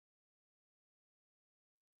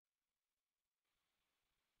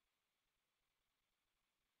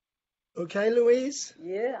Okay, Louise?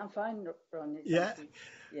 Yeah, I'm fine, Ron. Yeah. Thank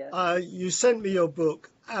you. Yeah, You sent me your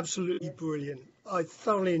book. Absolutely yes, brilliant. I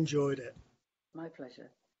thoroughly enjoyed it. my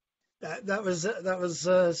pleasure. That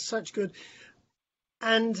was such good.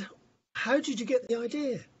 And how did you get the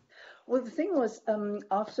idea? Well, the thing was,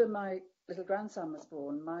 after my little grandson was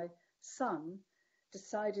born, my son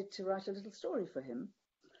decided to write a little story for him.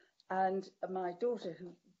 And my daughter,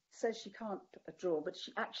 who says she can't draw, but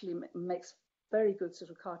she actually makes very good sort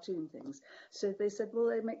of cartoon things. So they said, well,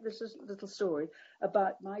 they make this little story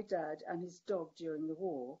about my dad and his dog during the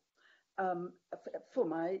war for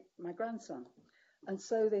my grandson. And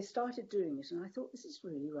so they started doing it, and I thought this is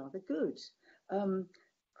really rather good. Um,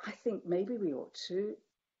 I think maybe we ought to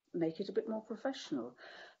make it a bit more professional.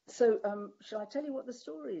 So, shall I tell you what the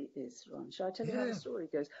story is, Ron? Shall I tell you how the Yeah, story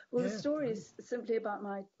goes? Well, the yeah, story brilliant. is simply about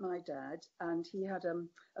my dad, and he had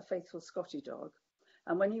a faithful Scotty dog.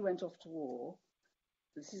 And when he went off to war,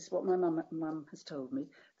 this is what my mum has told me,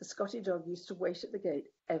 the Scotty dog used to wait at the gate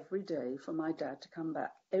every day for my dad to come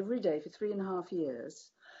back, every day for 3.5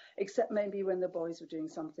 years, except maybe when the boys were doing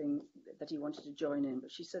something that he wanted to join in.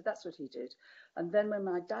 But she said that's what he did. And then when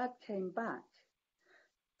my dad came back,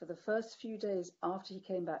 for the first few days after he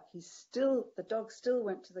came back, the dog still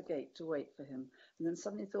went to the gate to wait for him. And then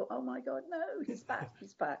suddenly thought, oh my God, no, he's back,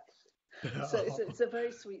 he's back. So it's a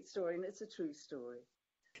very sweet story, and it's a true story.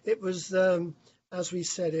 It was, as we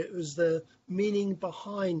said, it was the meaning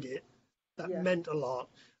behind it that Yeah, meant a lot.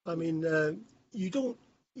 I yeah, mean, you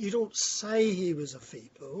don't say he was a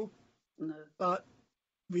FEPOW, no, but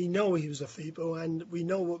we know he was a FEPOW, and we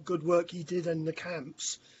know what good work he did in the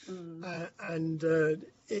camps. mm, And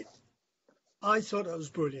it, I thought that was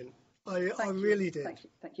brilliant. I thank you, really did.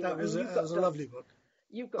 thank you, That Ron. was And a, you've that was got a lovely dogs. book.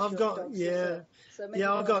 You've got I've your got dogs as yeah, well. So maybe yeah.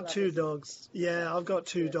 you I've want to got have two this. dogs. Yeah, Yeah, I've got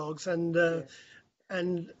two yeah, dogs, and yeah,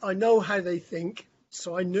 and I know how they think.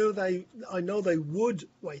 So I know they would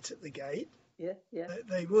wait at the gate. yeah, yeah,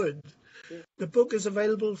 They would. yeah. The book is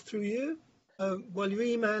available through you. Well, your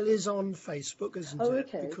email is on Facebook, isn't Oh, it?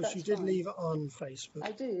 okay, Because you that's did fine. leave it on Facebook.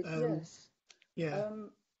 I did, Um, yes. yeah,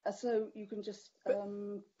 So you can just but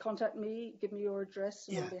contact me, give me your address,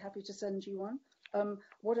 and I'll yeah, be happy to send you one.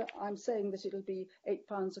 I'm saying that it'll be £8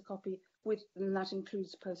 a copy and that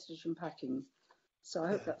includes postage and packing. So I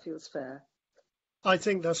hope yeah. that feels fair. I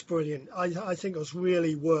think that's brilliant. I think it was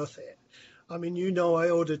really worth it. I mean, I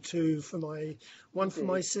ordered two for You one for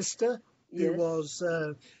my did, sister, who yes. was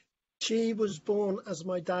she was born as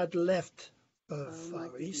my dad left Oh my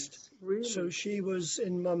Far East, goodness, so really? she was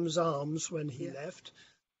in Mum's arms when he Yeah, left,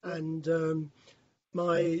 yeah. and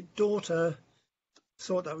my daughter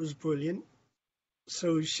thought that was brilliant.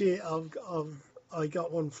 So I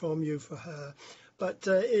got one from you for her, but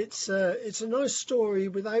it's a nice story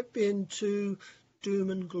without being too doom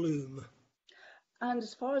and gloom. And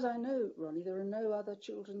as far as I know, Ronnie, there are no other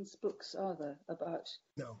children's books, are there, about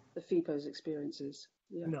No, the FEPO's experiences?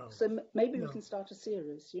 Yeah. no, So maybe we no. can start a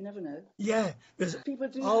series. You never know. Yeah, there's. If people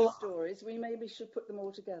do have I'll stories, we maybe should put them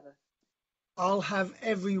all together. I'll have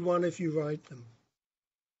every one if you write them.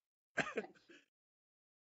 Thank